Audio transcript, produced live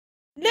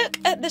Look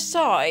at the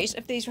size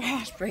of these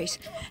raspberries.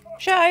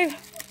 Show. Look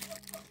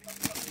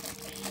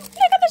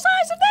at the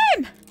size of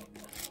them.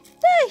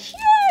 They're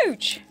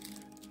huge.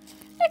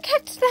 Look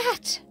at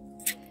that.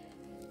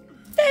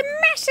 They're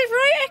massive,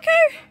 right,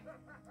 Echo?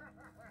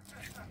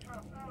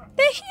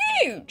 They're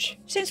huge.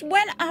 Since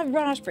when are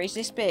raspberries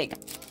this big?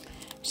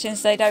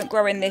 Since they don't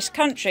grow in this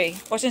country.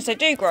 Or since they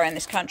do grow in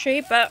this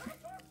country, but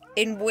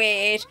in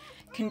weird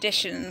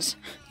conditions.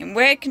 In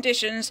weird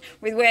conditions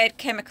with weird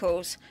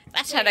chemicals.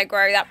 That's how they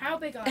grow up. How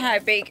big are they? How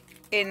big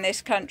in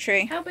this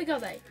country? How big are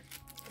they?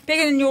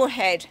 Bigger than your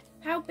head.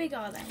 How big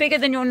are they? Bigger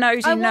than your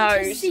nosy I nose.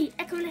 want to see.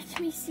 Echo, let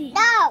me see.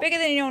 No. Bigger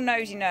than your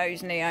nosy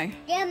nose, Neo.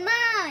 Get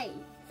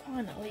mine.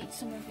 Fine, I'll eat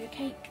some of your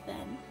cake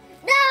then.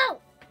 No.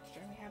 Show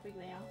me how big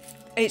they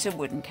are. It's a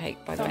wooden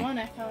cake, by the Come way. on,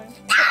 Echo.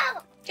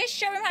 No. Just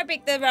show him how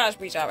big the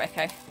raspberries are,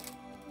 Echo.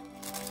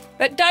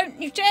 But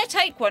don't you dare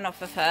take one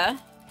off of her.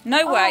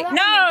 No way. No!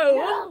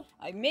 No.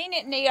 I mean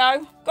it,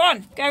 Neo. Go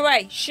on, go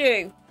away.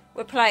 Shoo.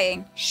 We're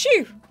playing.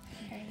 Shoo.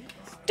 Okay.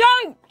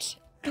 Don't!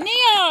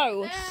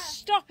 Neo!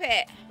 Stop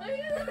it.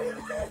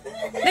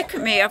 Look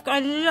at me. I've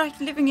got like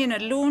living in a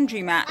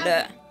laundromat.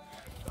 Look.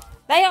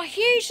 They are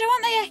huge, though,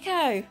 aren't they,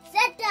 Echo?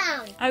 Sit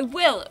down. I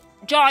will.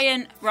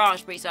 Giant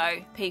raspberries,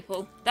 though,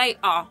 people. They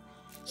are.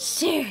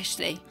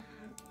 Seriously.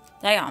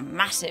 They are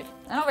massive.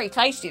 They're not very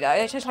tasty, though.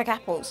 They taste like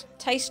apples.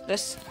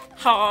 Tasteless,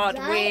 hard,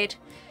 Right. weird.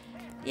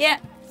 Yeah.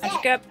 I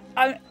just go.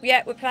 Oh,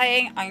 yeah, we're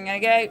playing. I'm going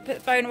to go put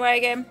the phone away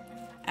again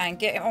and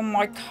get it on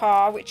my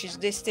car, which is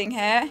this thing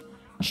here.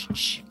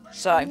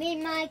 So, I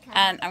mean my car.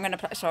 and I'm going to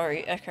play.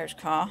 Sorry, Echo's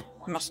car.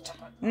 Must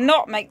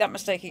not make that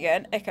mistake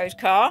again. Echo's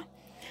car.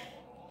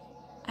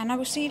 And I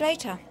will see you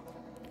later.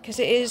 Because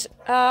it is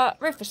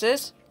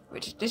Rufus's,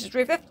 this is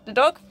Rufus, the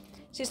dog.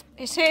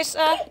 It's his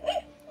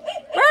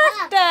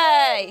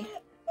birthday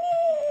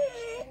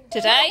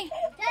today.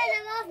 Turn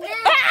him off now.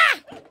 Ah!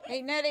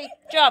 He nearly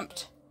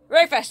jumped.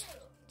 Rufus,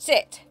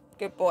 sit.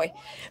 Good boy.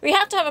 We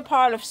have to have a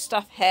pile of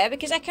stuff here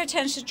because Echo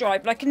tends to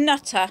drive like a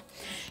nutter,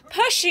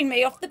 pushing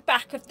me off the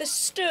back of the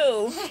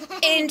stool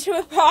into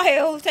a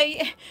pile. So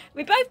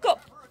we both got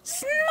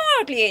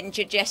mildly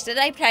injured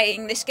yesterday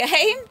playing this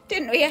game,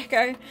 didn't we,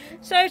 Echo?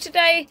 So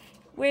today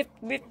we've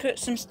put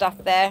some stuff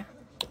there,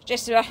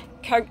 just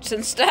coats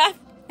and stuff,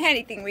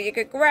 anything we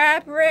could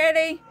grab,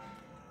 really.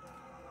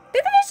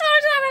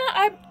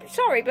 I'm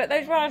sorry, but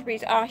those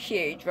raspberries are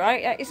huge,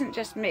 right? That isn't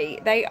just me.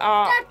 They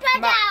are Just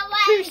put that away.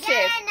 massive.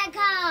 Get in the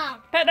car.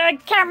 Put the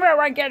camera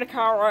away, get in the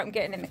car, or I'm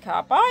getting in the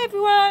car. Bye,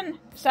 everyone.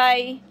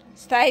 Stay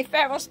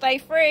feral, stay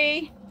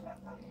free.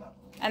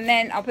 And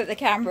then I'll put the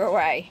camera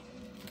away.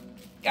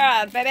 Go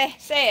on, baby,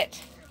 say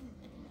it.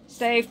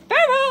 Stay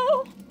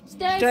feral.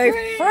 Stay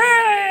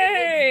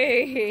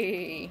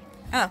free.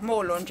 Oh,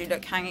 more laundry,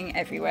 look, hanging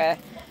everywhere.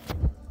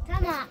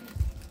 Come on.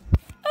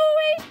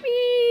 Always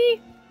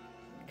be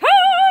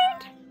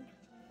kind.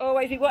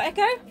 Always be what,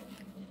 Echo?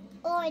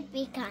 Always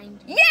be kind.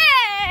 Yay!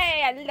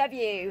 I love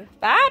you.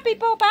 Bye,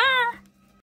 people. Bye.